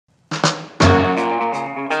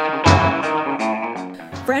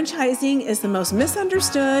Franchising is the most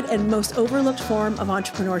misunderstood and most overlooked form of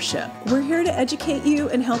entrepreneurship. We're here to educate you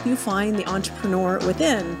and help you find the entrepreneur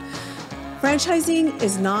within. Franchising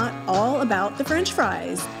is not all about the French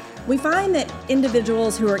fries. We find that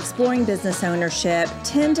individuals who are exploring business ownership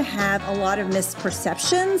tend to have a lot of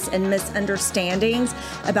misperceptions and misunderstandings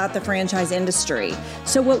about the franchise industry.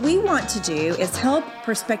 So what we want to do is help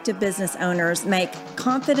prospective business owners make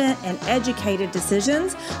confident and educated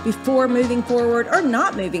decisions before moving forward or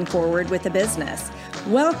not moving forward with a business.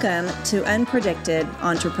 Welcome to Unpredicted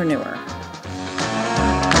Entrepreneur.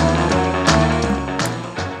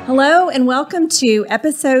 Hello and welcome to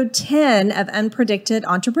episode 10 of Unpredicted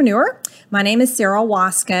Entrepreneur. My name is Sarah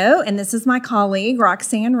Wasco and this is my colleague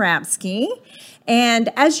Roxanne Rapsky. And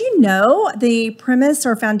as you know, the premise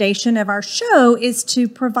or foundation of our show is to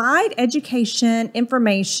provide education,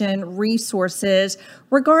 information, resources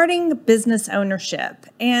regarding business ownership.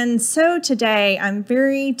 And so today I'm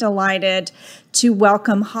very delighted to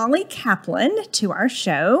welcome Holly Caplan to our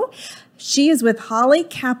show. She is with Holly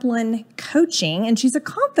Caplan Coaching, and she's a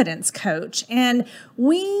confidence coach. And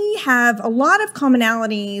we have a lot of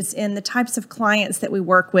commonalities in the types of clients that we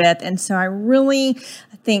work with. And so I really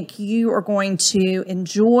think you are going to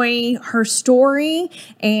enjoy her story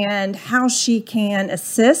and how she can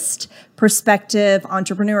assist prospective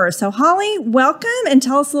entrepreneurs. So Holly, welcome and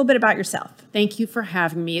tell us a little bit about yourself. Thank you for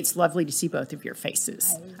having me. It's lovely to see both of your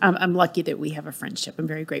faces. I'm lucky that we have a friendship. I'm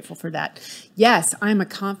very grateful for that. Yes, I'm a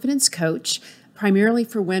confidence coach, primarily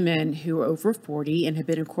for women who are over 40 and have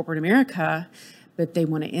been in corporate America, but they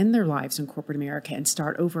want to end their lives in corporate America and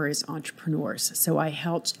start over as entrepreneurs. So I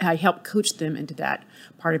help coach them into that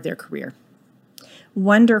part of their career.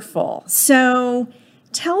 Wonderful. So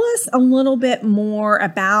tell us a little bit more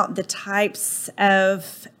about the types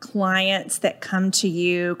of clients that come to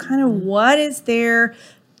you. Kind of what is their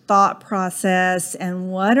thought process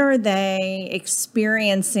and what are they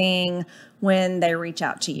experiencing when they reach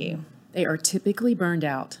out to you? They are typically burned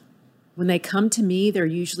out. When they come to me, they're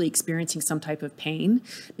usually experiencing some type of pain.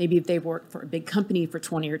 Maybe if they've worked for a big company for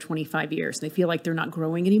 20 or 25 years, and they feel like they're not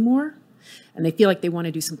growing anymore. And they feel like they want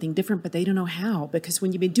to do something different, but they don't know how. Because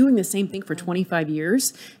when you've been doing the same thing for 25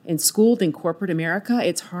 years and schooled in corporate America,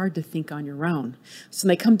 it's hard to think on your own. So when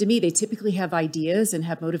they come to me, they typically have ideas and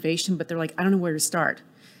have motivation, but they're like, I don't know where to start.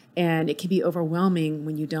 And it can be overwhelming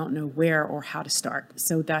when you don't know where or how to start.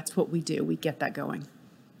 So that's what we do. We get that going.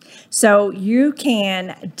 So you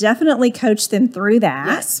can definitely coach them through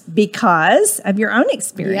that because of your own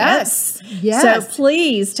experience. Yes. So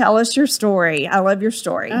please tell us your story. I love your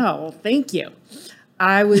story. Oh, well, thank you.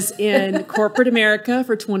 I was in corporate America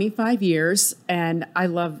for 25 years, and I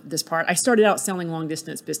love this part. I started out selling long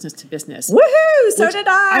distance, business to business. Woohoo! So did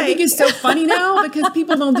I. I think it's so funny now because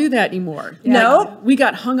people don't do that anymore. No. We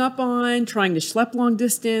got hung up on trying to schlep long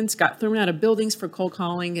distance, got thrown out of buildings for cold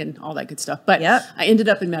calling and all that good stuff. But I ended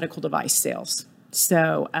up in medical device sales.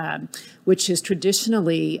 So, which is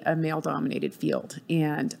traditionally a male-dominated field.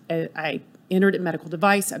 And I entered at medical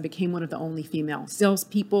device. I became one of the only female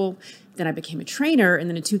salespeople. Then I became a trainer. And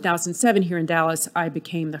then in 2007 here in Dallas, I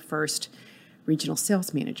became the first regional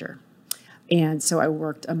sales manager. And so I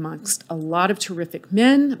worked amongst a lot of terrific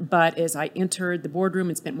men. But as I entered the boardroom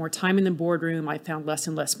and spent more time in the boardroom, I found less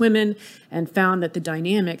and less women and found that the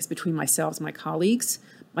dynamics between myself and my colleagues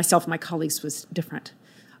was different.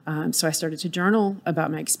 So I started to journal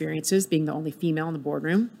about my experiences being the only female in the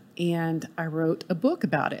boardroom. And I wrote a book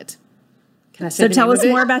about it. Can I say the name of it? So tell us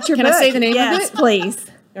more about your book. Can I say the name of it? Yes,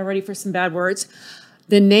 please. Y'all ready for some bad words?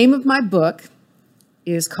 The name of my book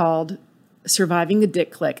is called Surviving the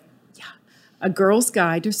Dick Click. Yeah. A Girl's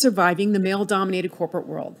Guide to Surviving the Male-Dominated Corporate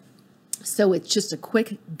World. So it's just a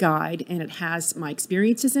quick guide, and it has my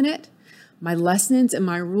experiences in it, my lessons, and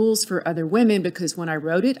my rules for other women, because when I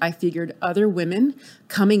wrote it, I figured other women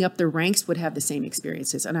coming up the ranks would have the same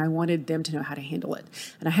experiences, and I wanted them to know how to handle it.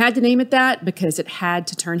 And I had to name it that because it had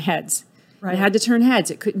to turn heads. Right. It had to turn heads.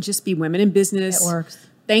 It couldn't just be women in business. It works.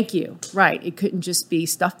 Thank you. Right. It couldn't just be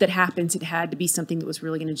stuff that happens. It had to be something that was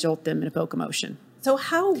really going to jolt them and evoke emotion. So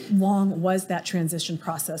how long was that transition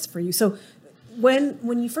process for you? So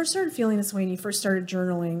when you first started feeling this way and you first started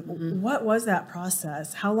journaling, what was that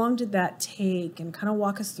process? How long did that take? And kind of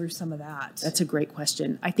walk us through some of that. That's a great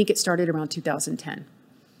question. I think it started around 2010.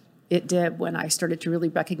 It did when I started to really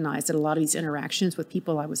recognize that a lot of these interactions with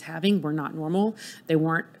people I was having were not normal. They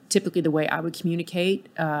weren't typically the way I would communicate.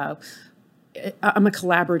 I'm a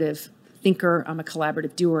collaborative thinker. I'm a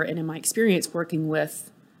collaborative doer. And in my experience working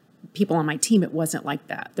with people on my team, it wasn't like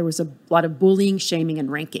that. There was a lot of bullying, shaming, and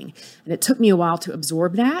ranking. And it took me a while to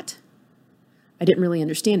absorb that. I didn't really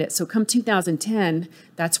understand it. So come 2010,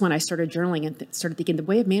 that's when I started journaling and started thinking the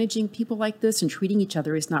way of managing people like this and treating each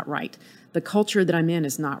other is not right. The culture that I'm in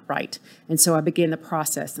is not right. And so I began the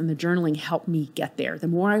process, and the journaling helped me get there. The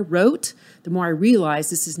more I wrote, the more I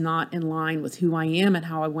realized this is not in line with who I am and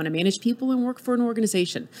how I want to manage people and work for an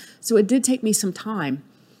organization. So it did take me some time.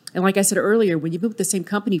 And like I said earlier, when you've been with the same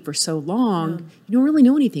company for so long, you don't really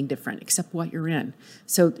know anything different except what you're in.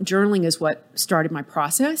 So journaling is what started my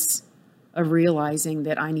process of realizing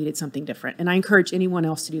that I needed something different. And I encourage anyone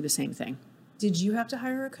else to do the same thing. Did you have to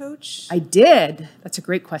hire a coach? I did. That's a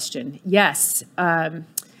great question. Yes.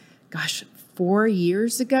 4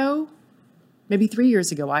 years ago, maybe 3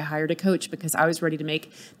 years ago, I hired a coach because I was ready to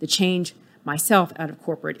make the change myself out of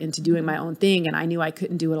corporate into doing my own thing. And I knew I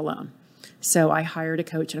couldn't do it alone. So I hired a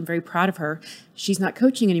coach, and I'm very proud of her. She's not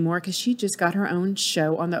coaching anymore because she just got her own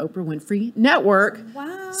show on the Oprah Winfrey Network.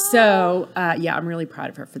 Wow. So, I'm really proud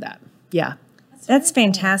of her for that. Yeah. That's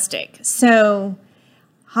fantastic. So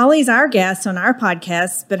Holly's our guest on our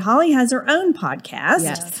podcast, but Holly has her own podcast.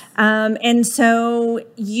 Yes. And so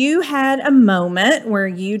you had a moment where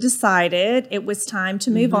you decided it was time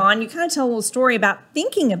to move on. You kind of tell a little story about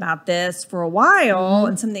thinking about this for a while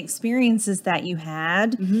and some of the experiences that you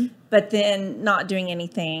had, but then not doing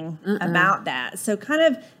anything about that. So kind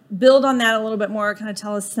of build on that a little bit more, kind of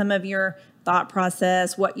tell us some of your thought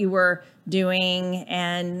process, what you were doing,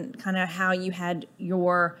 and kind of how you had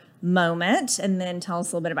your moment, and then tell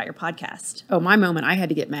us a little bit about your podcast. Oh, my moment, I had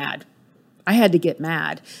to get mad.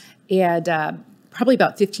 And probably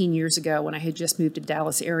about 15 years ago, when I had just moved to the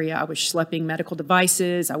Dallas area, I was schlepping medical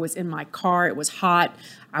devices. I was in my car. It was hot.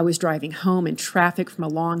 I was driving home in traffic from a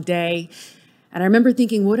long day. And I remember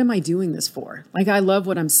thinking, what am I doing this for? Like, I love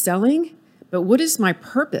what I'm selling, but what is my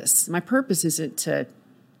purpose? My purpose isn't to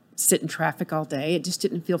sit in traffic all day. It just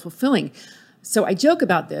didn't feel fulfilling. So I joke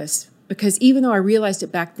about this because even though I realized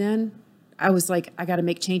it back then, I was like, I got to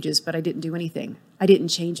make changes, but I didn't do anything. I didn't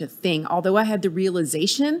change a thing. Although I had the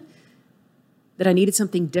realization that I needed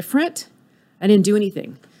something different, I didn't do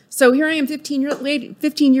anything. So here I am 15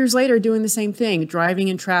 years later doing the same thing, driving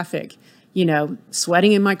in traffic,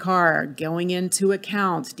 sweating in my car, going into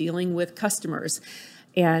accounts, dealing with customers.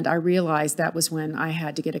 And I realized that was when I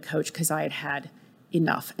had to get a coach because I had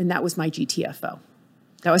enough. And that was my GTFO.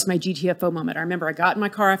 That was my GTFO moment. I remember I got in my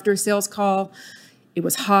car after a sales call. It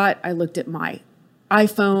was hot. I looked at my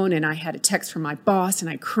iPhone and I had a text from my boss and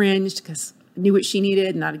I cringed because I knew what she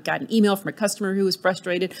needed. And I got an email from a customer who was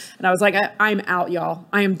frustrated. And I was like, I'm out, y'all.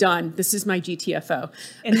 I am done. This is my GTFO.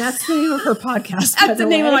 And that's the name of her podcast. That's the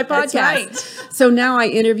name of my podcast. Right. So now I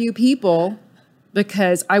interview people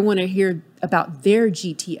because I want to hear about their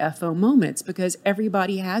GTFO moments because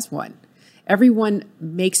everybody has one. Everyone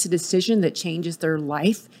makes a decision that changes their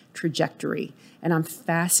life trajectory. And I'm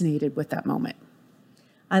fascinated with that moment.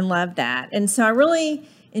 I love that. And so I really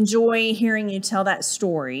enjoy hearing you tell that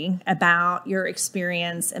story about your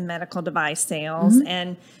experience in medical device sales.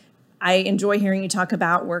 And I enjoy hearing you talk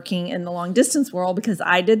about working in the long distance world because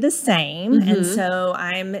I did the same. And so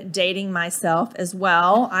I'm dating myself as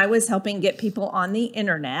well. I was helping get people on the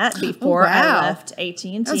internet before I left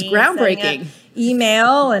AT&T. That was groundbreaking.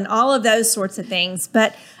 Email and all of those sorts of things.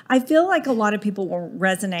 But I feel like a lot of people will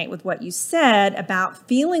resonate with what you said about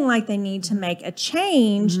feeling like they need to make a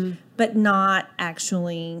change, but not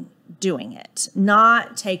actually doing it,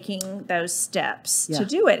 not taking those steps to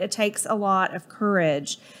do it. It takes a lot of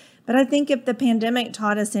courage. But I think if the pandemic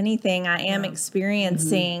taught us anything, I am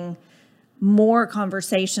experiencing more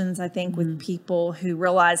conversations, I think, with people who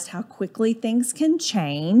realized how quickly things can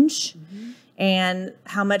change and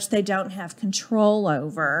how much they don't have control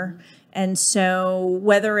over. And so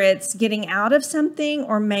whether it's getting out of something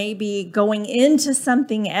or maybe going into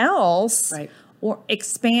something else or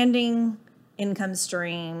expanding income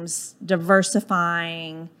streams,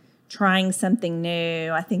 diversifying, trying something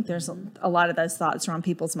new. I think there's a lot of those thoughts are on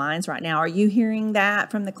people's minds right now. Are you hearing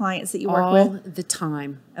that from the clients that you work with? All the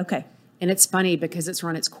time. Okay. And it's funny because it's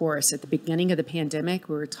run its course. At the beginning of the pandemic,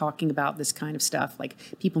 we were talking about this kind of stuff, like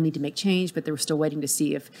people need to make change, but they were still waiting to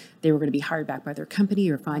see if they were going to be hired back by their company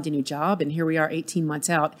or find a new job. And here we are 18 months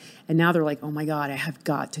out. And now they're like, oh my God, I have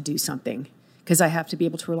got to do something because I have to be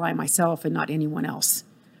able to rely on myself and not anyone else.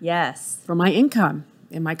 Yes. For my income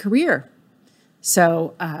and my career.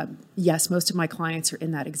 So, yes, most of my clients are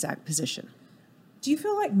in that exact position. Do you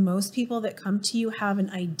feel like most people that come to you have an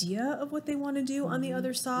idea of what they want to do on the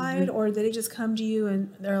other side, or do they just come to you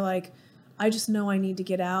and they're like, I just know I need to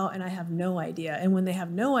get out and I have no idea? And when they have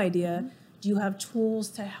no idea, do you have tools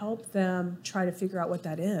to help them try to figure out what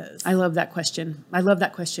that is? I love that question. I love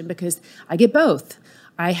that question because I get both.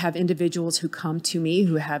 I have individuals who come to me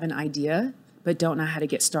who have an idea, but don't know how to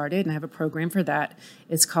get started. And I have a program for that.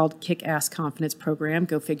 It's called Kick-Ass Confidence Program.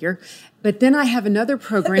 Go figure. But then I have another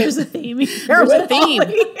program. There's a theme here. There's a theme.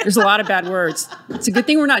 There's a lot of bad words. It's a good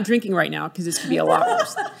thing we're not drinking right now because this could be a lot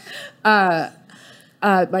worse.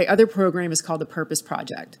 My other program is called the Purpose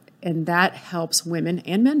Project. And that helps women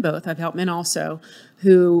and men both. I've helped men also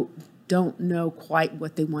who don't know quite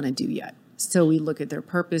what they want to do yet. So we look at their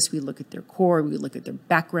purpose, we look at their core, we look at their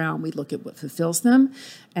background, we look at what fulfills them,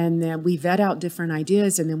 and then we vet out different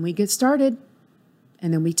ideas, and then we get started,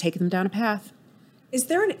 and then we take them down a path. Is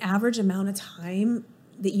there an average amount of time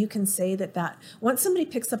that you can say that once somebody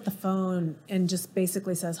picks up the phone and just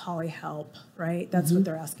basically says, Holly, help, right? That's what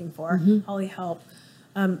they're asking for. Holly, help.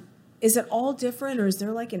 Is it all different, or is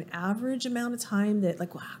there like an average amount of time that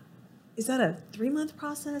like, wow, is that a 3-month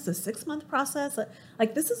process, a 6-month process?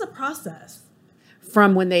 Like this is a process.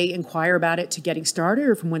 From when they inquire about it to getting started,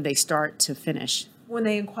 or from when they start to finish? When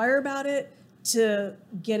they inquire about it to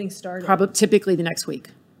getting started. Probably typically the next week.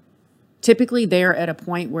 Typically they're at a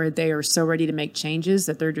point where they are so ready to make changes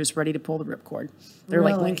that they're just ready to pull the ripcord. They're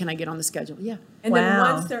like, when can I get on the schedule? Yeah. And then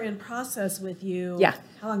once they're in process with you,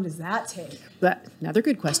 how long does that take? But another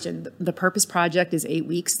good question. The Purpose Project is 8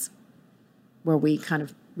 weeks where we kind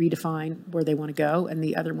of redefine where they want to go. And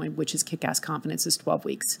the other one, which is Kick-Ass Confidence, is 12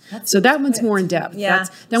 weeks. So that one's more in depth. Yeah.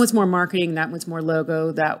 That one's more marketing. That one's more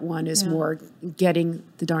logo. That one is more getting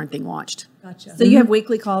the darn thing launched. Gotcha. So you have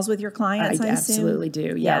weekly calls with your clients, I assume? Absolutely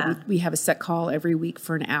do. Yeah. We have a set call every week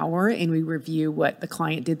for an hour, and we review what the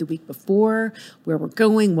client did the week before, where we're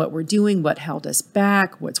going, what we're doing, what held us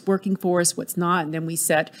back, what's working for us, what's not. And then we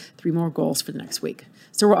set 3 more goals for the next week.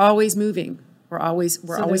 So we're always moving. We're always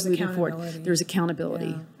moving forward. There's accountability.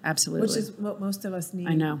 Yeah. Absolutely. Which is what most of us need.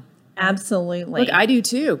 I know. Absolutely. Look, I do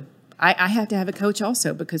too. I have to have a coach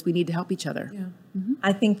also because we need to help each other. Yeah.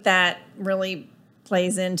 I think that really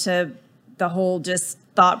plays into the whole just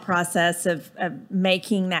thought process of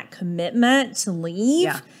making that commitment to leave.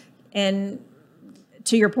 Yeah. And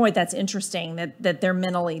to your point, that's interesting that they're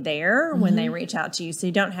mentally there when they reach out to you. So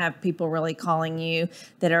you don't have people really calling you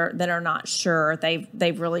that are not sure.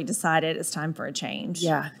 They've really decided it's time for a change.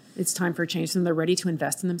 Yeah, it's time for a change. And they're ready to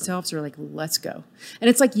invest in themselves. They're like, let's go. And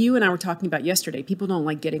it's like you and I were talking about yesterday. People don't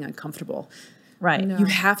like getting uncomfortable. Right. No. You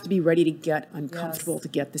have to be ready to get uncomfortable to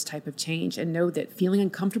get this type of change, and know that feeling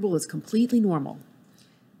uncomfortable is completely normal.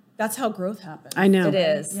 That's how growth happens. I know. It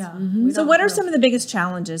is. Yeah. So what are some of the biggest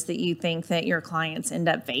challenges that you think that your clients end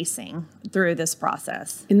up facing through this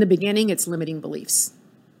process? In the beginning, it's limiting beliefs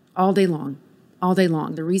all day long, all day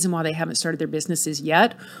long. The reason why they haven't started their businesses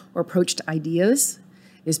yet or approached ideas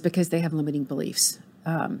is because they have limiting beliefs,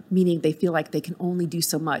 meaning they feel like they can only do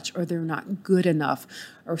so much, or they're not good enough,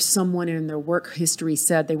 or someone in their work history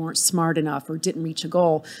said they weren't smart enough or didn't reach a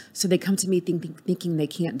goal. So they come to me thinking they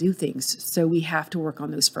can't do things. So we have to work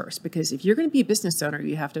on those first, because if you're going to be a business owner,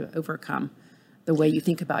 you have to overcome the way you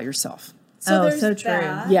think about yourself. So there's so true.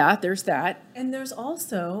 that. Yeah, there's that. And there's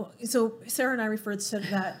also, so Sarah and I referred to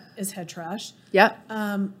that as head trash. Yeah.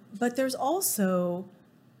 But there's also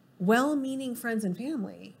well-meaning friends and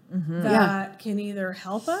family that can either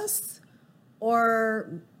help us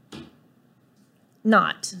or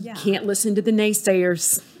not. Yeah. Can't listen to the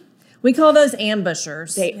naysayers. We call those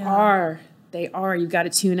ambushers. They are. They are. You've got to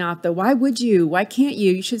tune out the why would you? Why can't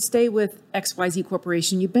you? You should stay with XYZ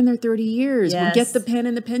Corporation. You've been there 30 years. Yes. Well, get the pen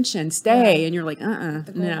and the pension. Stay. And you're like, the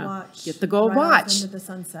gold no. watch. Get the gold right watch. off into the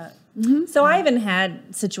sunset. So I even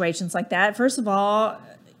had situations like that. First of all,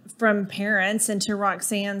 from parents, and to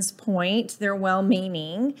Roxanne's point, they're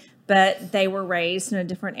well-meaning, but they were raised in a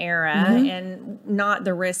different era and not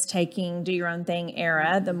the risk-taking, do your own thing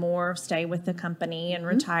era, the more stay with the company and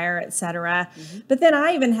retire, et cetera. But then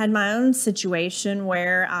I even had my own situation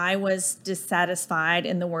where I was dissatisfied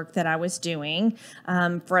in the work that I was doing,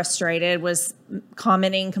 frustrated, was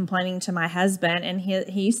commenting, complaining to my husband, and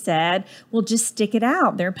he said, well, just stick it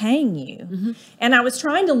out. They're paying you. And I was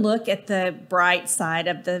trying to look at the bright side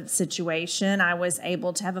of the situation. I was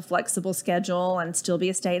able to have a flexible schedule and still be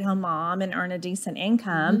a stay-at-home mom and earn a decent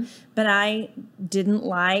income, but I didn't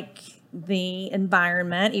like the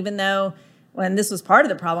environment, even though, when this was part of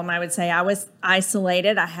the problem, I would say I was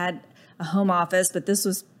isolated. I had a home office, but this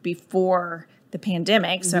was before the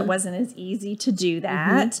pandemic, so it wasn't as easy to do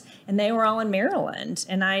that. And they were all in Maryland,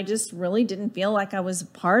 and I just really didn't feel like I was a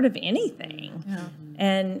part of anything.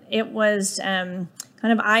 And it was kind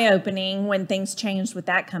of eye-opening when things changed with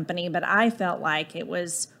that company, but I felt like it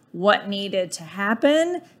was what needed to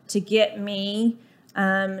happen to get me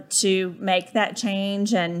to make that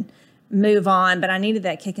change and move on, but I needed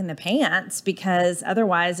that kick in the pants because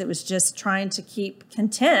otherwise it was just trying to keep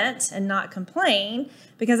content and not complain,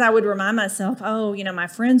 because I would remind myself, oh, my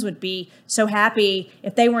friends would be so happy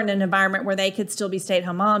if they were in an environment where they could still be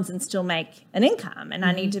stay-at-home moms and still make an income. And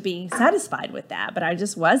I need to be satisfied with that, but I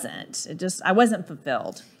just wasn't. I wasn't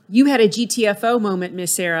fulfilled. You had a GTFO moment,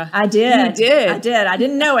 Miss Sarah. I did. You did. I did. I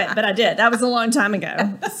didn't know it, but I did. That was a long time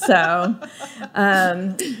ago. So,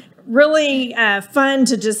 really fun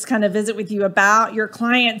to just kind of visit with you about your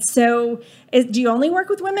clients. So, do you only work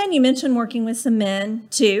with women? You mentioned working with some men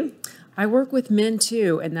too. I work with men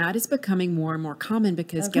too, and that is becoming more and more common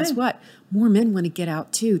because guess what? More men want to get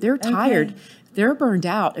out too. They're tired. They're burned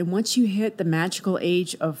out. And once you hit the magical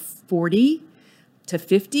age of 40 to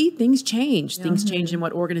 50, things change. Things change in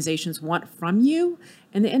what organizations want from you,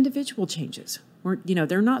 and the individual changes. Or,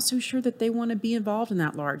 they're not so sure that they want to be involved in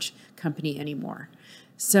that large company anymore.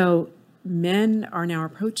 So men are now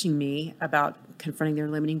approaching me about confronting their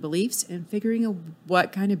limiting beliefs and figuring out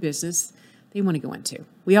what kind of business they want to go into.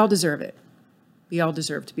 We all deserve it. We all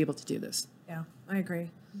deserve to be able to do this. Yeah, I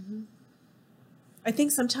agree. I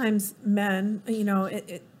think sometimes men,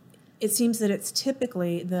 it seems that it's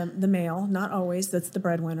typically the male, not always, that's the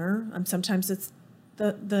breadwinner. Sometimes it's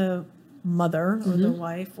the mother or the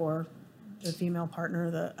wife or the female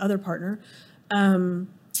partner, the other partner.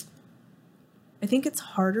 I think it's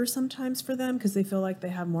harder sometimes for them because they feel like they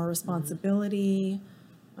have more responsibility,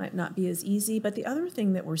 might not be as easy. But the other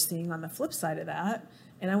thing that we're seeing on the flip side of that,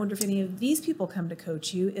 and I wonder if any of these people come to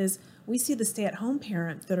coach you, is we see the stay-at-home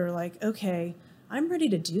parents that are like, okay, I'm ready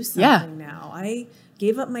to do something now. I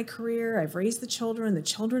gave up my career. I've raised the children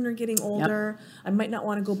are getting older. I might not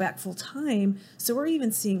want to go back full time. So we're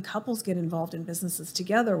even seeing couples get involved in businesses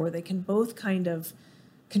together where they can both kind of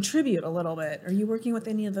contribute a little bit. Are you working with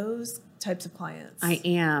any of those types of clients? I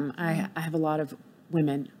am. I have a lot of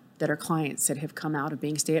women that are clients that have come out of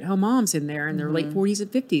being stay-at-home moms in their late 40s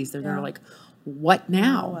and 50s. They're like, what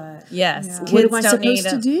now? Yes. What Kids am I don't supposed need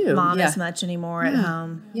to do? Mom as much anymore at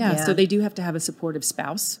home. So they do have to have a supportive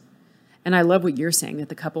spouse. And I love what you're saying, that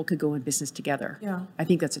the couple could go in business together. Yeah. I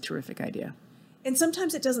think that's a terrific idea. And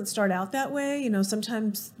sometimes it doesn't start out that way.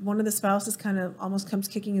 Sometimes one of the spouses kind of almost comes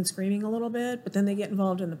kicking and screaming a little bit, but then they get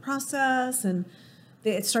involved in the process and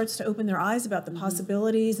it starts to open their eyes about the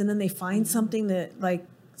possibilities. And then they find something that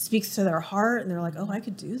speaks to their heart and they're like, oh, I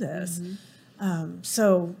could do this.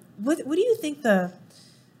 So what do you think the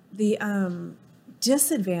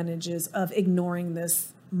disadvantages of ignoring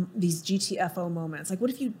these GTFO moments? Like, what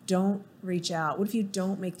if you don't reach out? What if you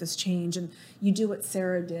don't make this change and you do what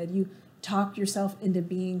Sarah did? You talk yourself into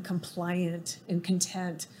being compliant and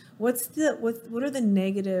content. What are the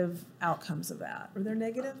negative outcomes of that? Are there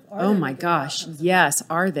negative? Oh my gosh. Yes.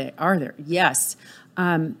 Are there? Yes.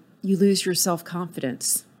 You lose your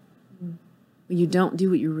self-confidence. When you don't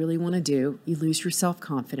do what you really want to do, you lose your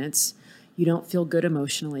self-confidence. You don't feel good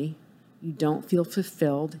emotionally. You don't feel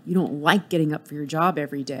fulfilled. You don't like getting up for your job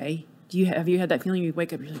every day. Have you had that feeling? You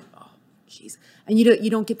wake up, you're like, oh, geez. And you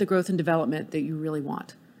don't get the growth and development that you really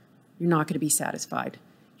want. You're not going to be satisfied.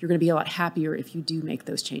 You're going to be a lot happier if you do make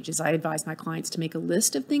those changes. I advise my clients to make a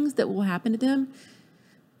list of things that will happen to them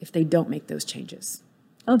if they don't make those changes.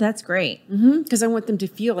 Oh, that's great. Because I want them to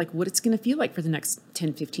feel like what it's going to feel like for the next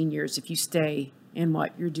 10, 15 years if you stay in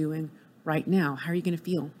what you're doing right now. How are you going to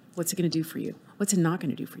feel? What's it going to do for you? What's it not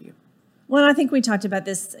going to do for you? Well, I think we talked about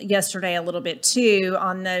this yesterday a little bit too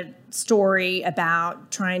on the story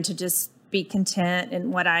about trying to just be content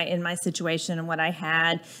in my situation and what I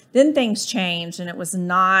had. Then things changed and it was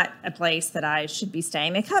not a place that I should be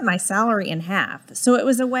staying. They cut my salary in half. So it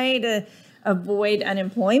was a way to avoid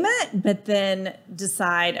unemployment, but then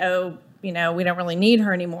decide, we don't really need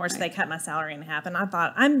her anymore. So they cut my salary in half. And I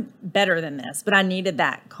thought, I'm better than this, but I needed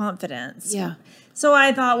that confidence. Yeah. So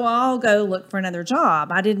I thought, well, I'll go look for another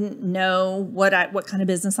job. I didn't know what kind of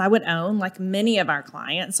business I would own, like many of our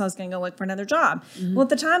clients. So I was going to go look for another job. Well, at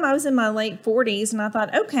the time I was in my late 40s and I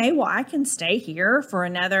thought, okay, well, I can stay here for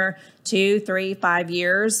another 2, 3, 5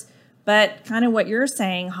 years. But kind of what you're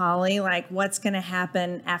saying, Holly, like what's going to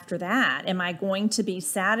happen after that? Am I going to be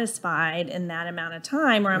satisfied in that amount of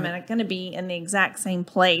time, or am I going to be in the exact same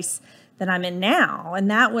place that I'm in now?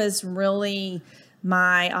 And that was really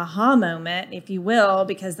my aha moment, if you will,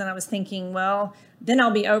 because then I was thinking, well, then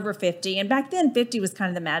I'll be over 50. And back then 50 was kind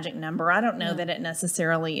of the magic number. I don't know that it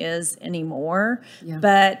necessarily is anymore,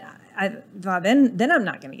 but I thought then I'm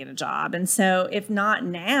not going to get a job. And so if not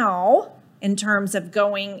now, in terms of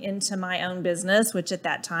going into my own business, which at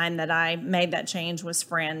that time that I made that change was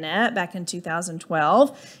FranNet back in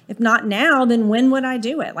 2012. If not now, then when would I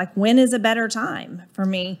do it? Like, when is a better time for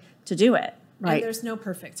me to do it? Right. And there's no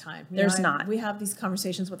perfect time. There's not. We have these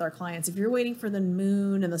conversations with our clients. If you're waiting for the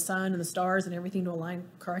moon and the sun and the stars and everything to align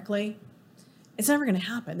correctly, it's never going to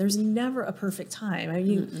happen. There's never a perfect time. I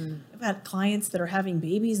mean, I've had clients that are having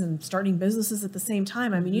babies and starting businesses at the same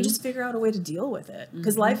time. I mean, you just figure out a way to deal with it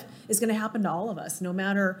because life is going to happen to all of us, no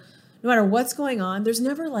matter what's going on. There's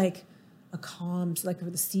never like a calm, like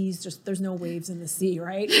the seas, just there's no waves in the sea,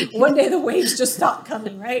 right? One day the waves just stop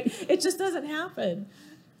coming, right? It just doesn't happen.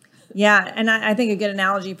 Yeah, and I think a good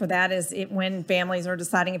analogy for that is when families are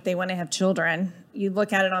deciding if they want to have children. You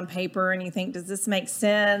look at it on paper and you think, does this make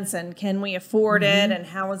sense? And can we afford it? And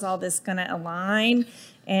how is all this going to align?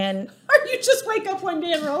 And or you just wake up one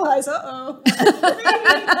day and realize, uh-oh.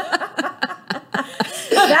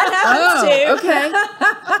 That happens too. Okay.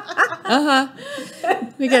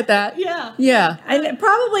 We get that. Yeah. And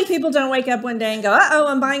probably people don't wake up one day and go, uh-oh,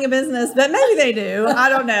 I'm buying a business. But maybe they do. I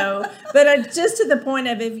don't know. But just to the point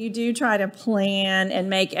of if you do try to plan and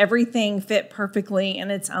make everything fit perfectly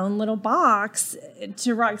in its own little box,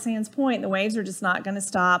 to Roxanne's point, the waves are just not going to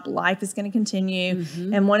stop. Life is going to continue.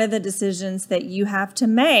 And one of the decisions that you have to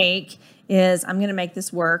make is I'm going to make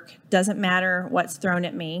this work. Doesn't matter what's thrown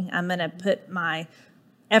at me. I'm going to put my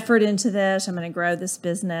effort into this. I'm going to grow this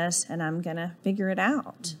business and I'm going to figure it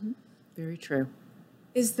out. Very true.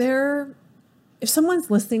 Is there, if someone's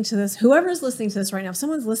listening to this, whoever's listening to this right now, if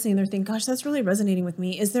someone's listening, they're thinking, gosh, that's really resonating with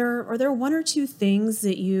me. Are there one or two things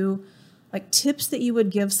that you, like tips that you would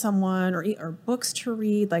give someone or books to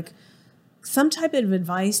read, like some type of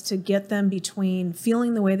advice to get them between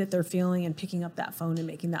feeling the way that they're feeling and picking up that phone and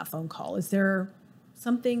making that phone call? Is there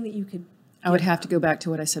something that you could? I would have to go back to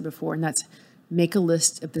what I said before, and that's make a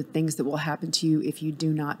list of the things that will happen to you if you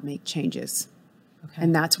do not make changes. Okay.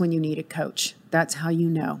 And that's when you need a coach. That's how you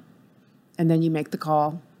know. And then you make the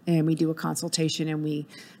call and we do a consultation and we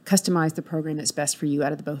customize the program that's best for you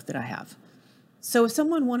out of the both that I have. So if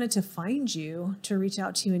someone wanted to find you, to reach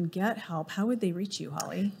out to you and get help, how would they reach you,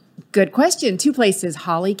 Holly? Good question. 2 places,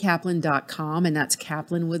 hollycaplan.com, and that's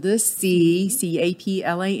Caplan with a C,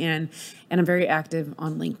 Caplan. And I'm very active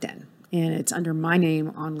on LinkedIn. And it's under my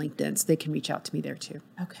name on LinkedIn, so they can reach out to me there too.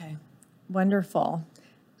 Okay. Wonderful.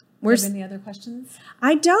 Do you have any other questions?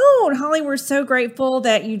 I don't. Holly, we're so grateful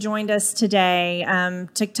that you joined us today.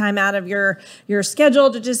 Took time out of your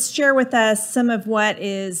schedule to just share with us some of what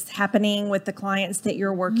is happening with the clients that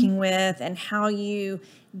you're working with and how you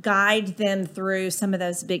guide them through some of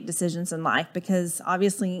those big decisions in life, because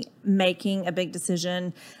obviously making a big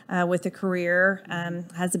decision with a career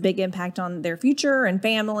has a big impact on their future and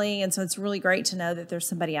family. And so it's really great to know that there's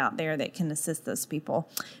somebody out there that can assist those people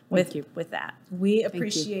with that. We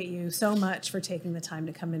appreciate you so much for taking the time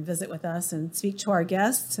to come and visit with us and speak to our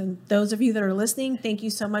guests. And those of you that are listening, thank you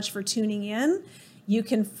so much for tuning in. You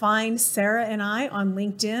can find Sarah and I on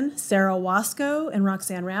LinkedIn, Sarah Wasco and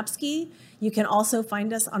Roxanne Rapsky. You can also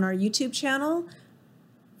find us on our YouTube channel,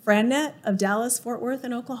 FranNet of Dallas, Fort Worth,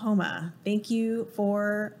 and Oklahoma. Thank you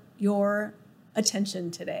for your attention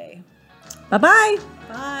today. Bye-bye.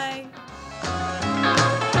 Bye.